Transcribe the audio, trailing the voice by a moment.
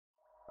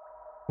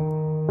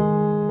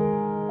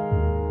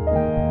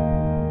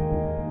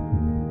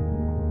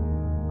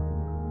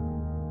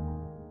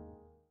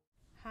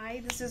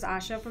is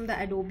Asha from the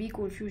Adobe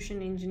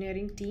ColdFusion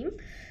engineering team.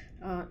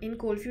 In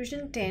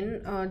ColdFusion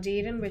 10,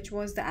 Jaren, which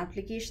was the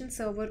application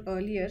server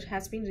earlier,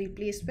 has been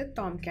replaced with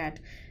Tomcat.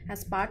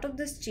 As part of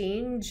this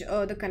change,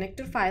 the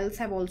connector files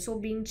have also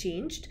been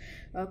changed.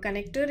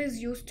 Connector is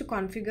used to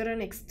configure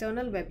an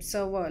external web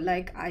server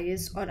like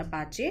IS or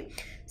Apache.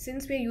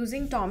 Since we are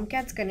using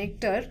Tomcat's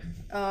connector,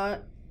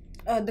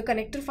 the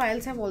connector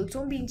files have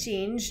also been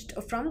changed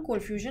from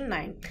ColdFusion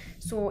 9.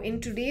 So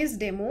in today's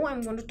demo,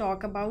 I'm going to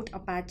talk about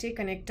Apache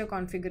connector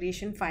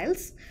configuration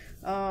files.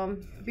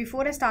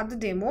 Before I start the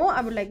demo,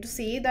 I would like to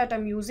say that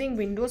I'm using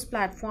Windows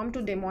platform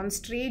to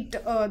demonstrate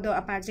the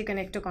Apache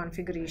connector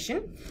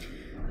configuration.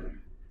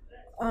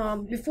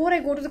 Before I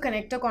go to the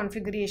connector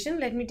configuration,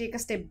 let me take a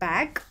step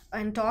back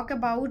and talk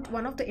about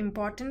one of the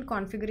important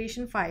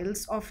configuration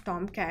files of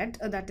Tomcat,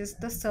 that is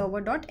the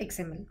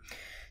server.xml.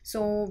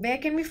 So where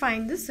can we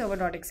find this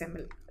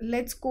server.xml?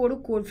 Let's go to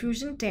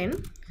ColdFusion 10,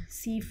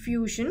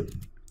 CFusion,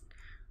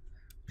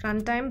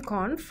 runtime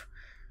conf,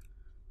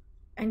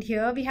 and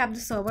here we have the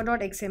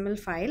server.xml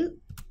file.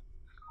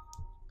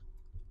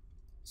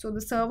 So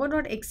the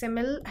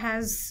server.xml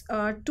has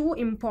two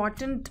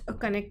important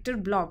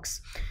connector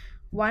blocks.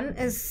 One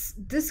is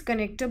this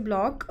connector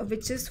block,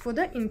 which is for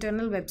the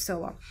internal web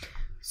server.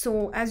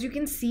 So as you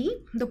can see,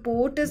 the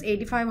port is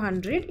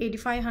 8500.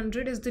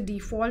 8500 is the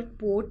default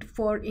port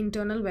for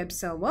internal web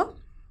server,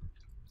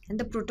 and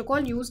the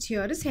protocol used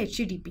here is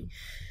HTTP.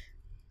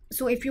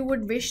 So if you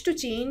would wish to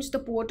change the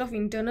port of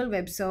internal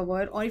web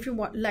server, or if you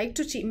would like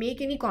to make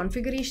any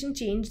configuration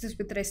changes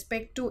with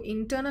respect to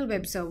internal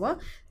web server,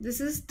 this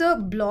is the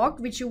block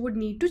which you would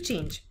need to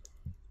change.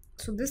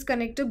 So this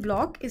connector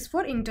block is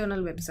for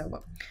internal web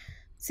server.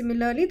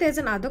 Similarly, there's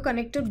another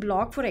connector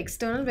block for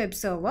external web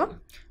server.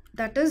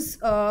 That is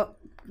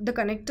the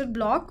connector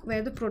block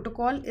where the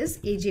protocol is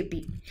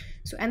AJP.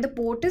 So and the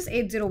port is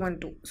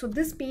 8012. So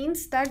this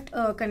means that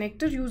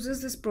connector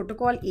uses this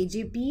protocol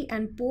AJP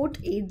and port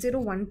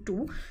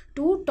 8012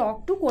 to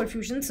talk to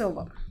ColdFusion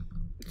server.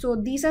 So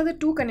these are the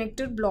two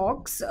connector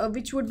blocks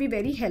which would be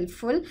very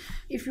helpful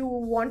if you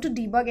want to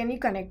debug any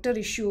connector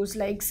issues,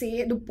 like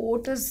say the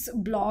port is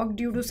blocked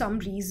due to some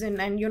reason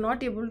and you're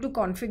not able to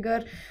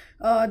configure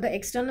the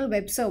external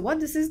web server.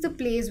 This is the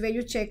place where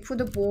you check for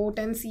the port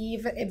and see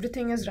if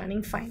everything is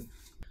running fine.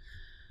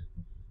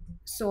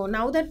 So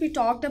now that we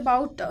talked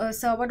about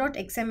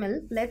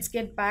server.xml, let's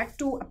get back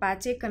to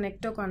Apache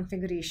connector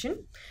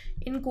configuration.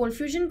 In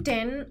ColdFusion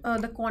 10,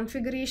 the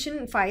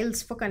configuration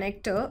files for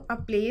connector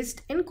are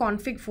placed in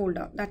config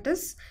folder, that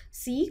is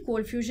C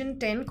ColdFusion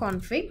 10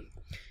 config.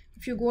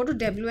 If you go to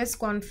WS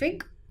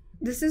config,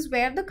 this is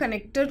where the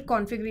connector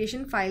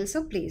configuration files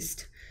are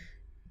placed.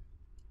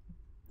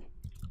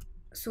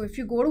 So if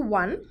you go to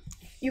 1,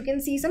 you can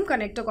see some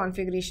connector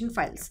configuration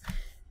files.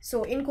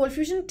 So in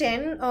ColdFusion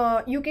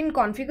 10, you can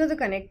configure the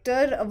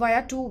connector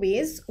via two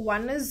ways.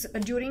 One is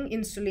during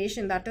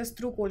installation, that is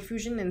through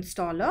ColdFusion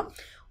installer,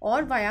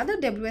 or via the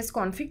WS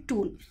config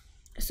tool.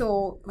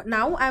 So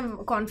now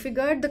I've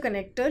configured the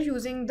connector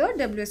using the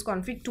WS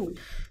config tool.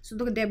 So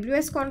the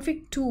WS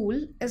config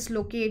tool is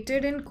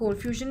located in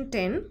ColdFusion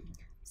 10,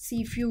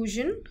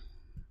 CFusion,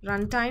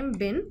 runtime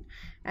bin,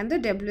 and the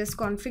WS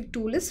config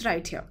tool is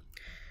right here.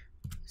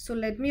 So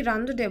let me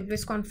run the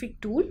WS config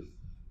tool.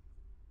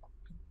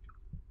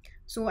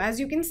 So as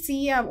you can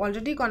see, I've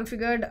already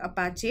configured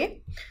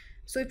Apache.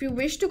 So if you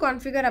wish to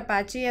configure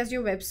Apache as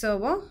your web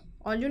server,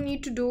 all you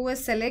need to do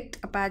is select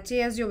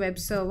Apache as your web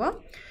server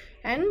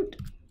and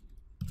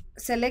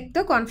select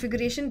the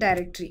configuration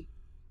directory.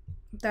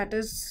 That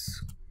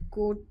is,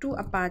 go to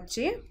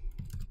Apache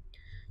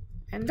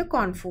and the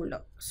conf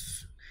folder.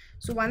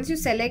 So once you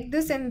select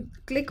this and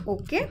click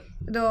OK,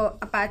 the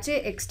Apache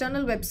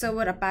external web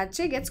server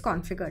Apache gets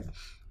configured.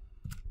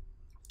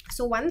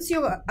 So once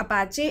your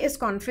Apache is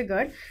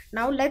configured,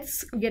 now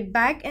let's get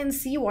back and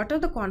see what are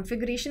the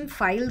configuration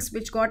files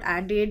which got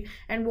added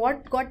and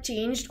what got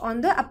changed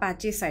on the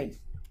Apache side.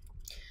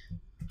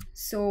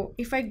 So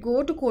if I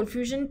go to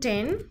ColdFusion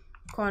 10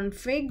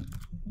 config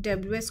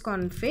WS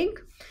config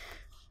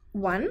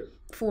 1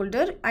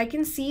 folder, I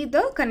can see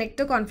the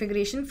connector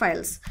configuration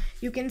files.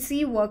 You can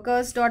see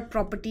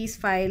workers.properties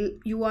file,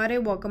 URI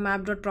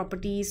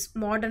workermap.properties,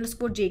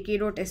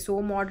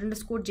 mod_jk.so,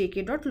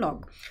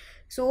 mod_jk.log.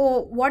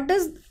 So what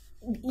does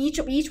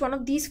each one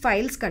of these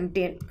files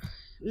contain?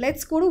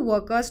 Let's go to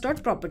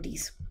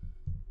workers.properties.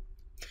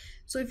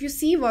 So if you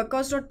see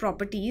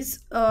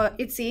workers.properties,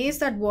 it says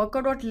that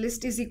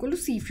worker.list is equal to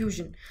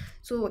CFusion.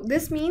 So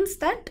this means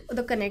that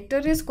the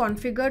connector is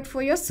configured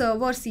for your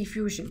server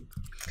CFusion.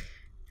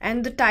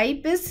 And the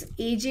type is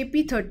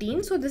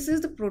AJP13. So this is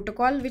the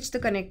protocol which the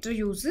connector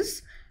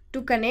uses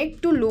to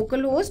connect to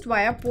localhost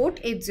via port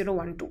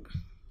 8012.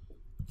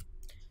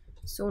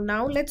 So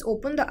now let's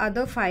open the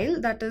other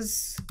file, that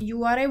is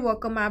URI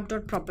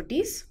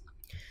workermap.properties.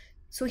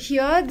 So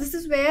here, this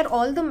is where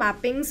all the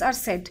mappings are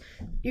set.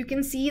 You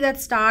can see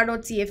that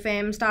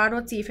star.cfm,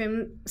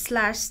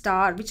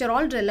 star.cfm/star, which are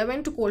all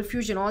relevant to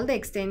ColdFusion. All the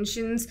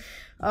extensions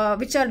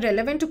which are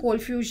relevant to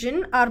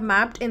ColdFusion are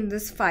mapped in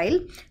this file.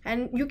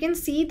 And you can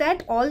see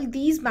that all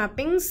these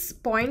mappings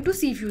point to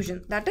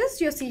CFusion. That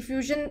is, your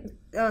CFusion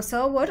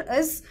server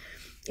is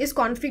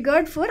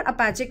configured for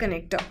Apache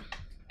connector.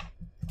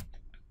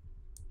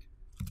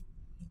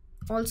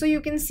 Also,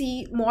 you can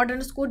see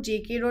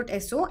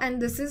mod_jk.so,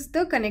 and this is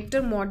the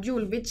connector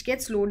module which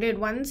gets loaded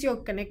once your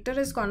connector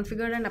is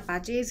configured and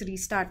Apache is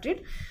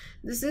restarted.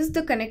 This is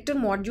the connector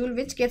module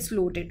which gets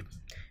loaded.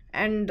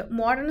 And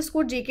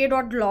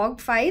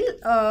mod_jk.log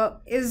file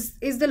is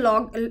the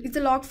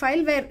log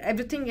file where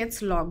everything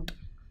gets logged.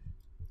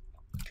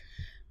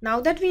 Now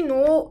that we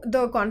know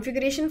the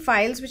configuration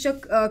files which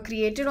are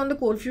created on the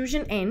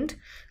ColdFusion end,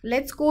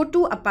 let's go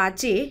to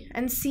Apache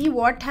and see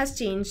what has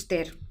changed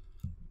there.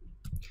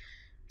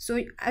 So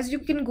as you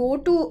can go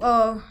to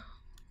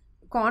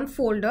conf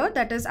folder,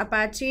 that is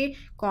Apache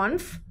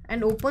conf,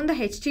 and open the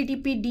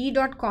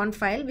httpd.conf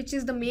file, which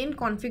is the main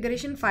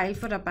configuration file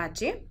for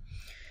Apache.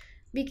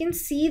 We can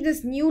see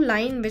this new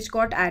line which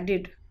got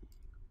added,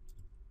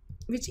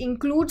 which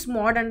includes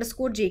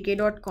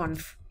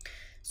mod_jk.conf.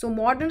 So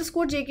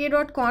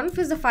mod_jk.conf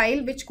is the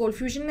file which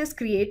ColdFusion has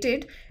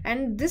created,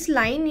 and this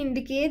line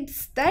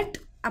indicates that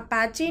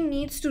Apache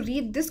needs to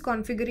read this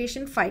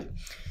configuration file.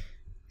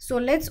 So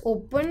let's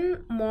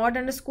open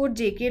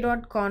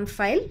mod_jk.conf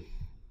file.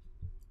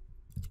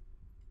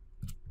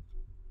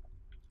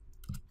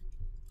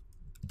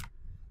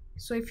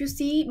 So if you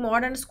see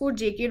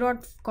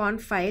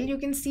mod_jk.conf file, you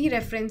can see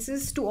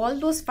references to all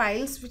those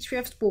files which we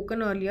have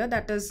spoken earlier,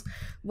 that is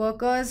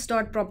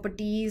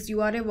workers.properties,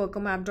 URA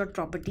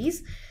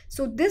workermap.properties.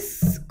 So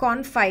this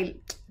conf file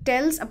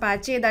tells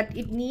Apache that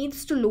it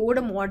needs to load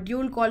a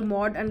module called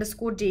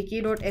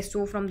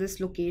mod_jk.so from this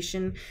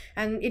location,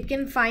 and it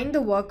can find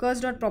the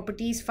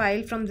workers.properties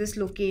file from this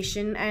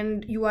location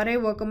and URA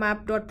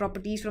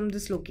workermap.properties from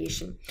this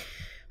location.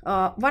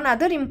 One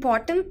other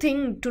important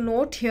thing to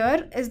note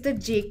here is the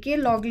JK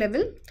log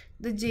level.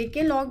 The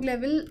JK log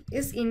level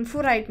is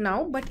info right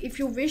now, but if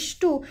you wish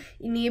to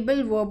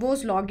enable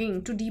verbose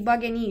logging to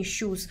debug any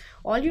issues,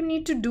 all you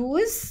need to do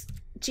is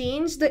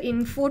change the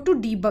info to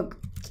debug.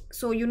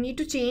 So you need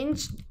to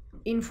change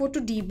info to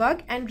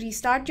debug and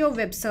restart your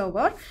web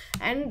server,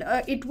 and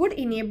it would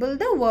enable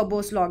the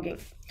verbose logging.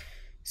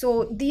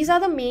 So these are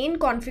the main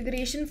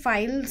configuration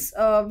files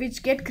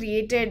which get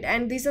created,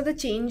 and these are the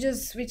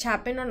changes which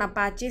happen on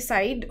Apache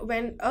side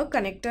when a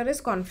connector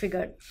is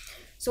configured.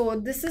 So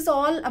this is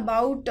all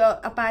about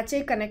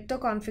Apache connector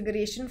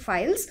configuration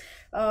files.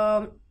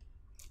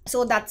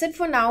 So that's it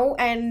for now,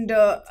 and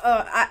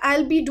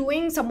I'll be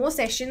doing some more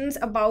sessions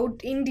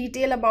in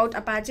detail about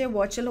Apache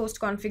virtual host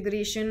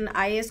configuration,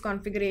 IIS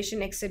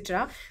configuration,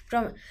 etc.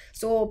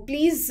 So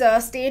please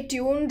stay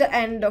tuned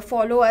and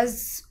follow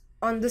us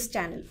on this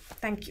channel.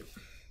 Thank you.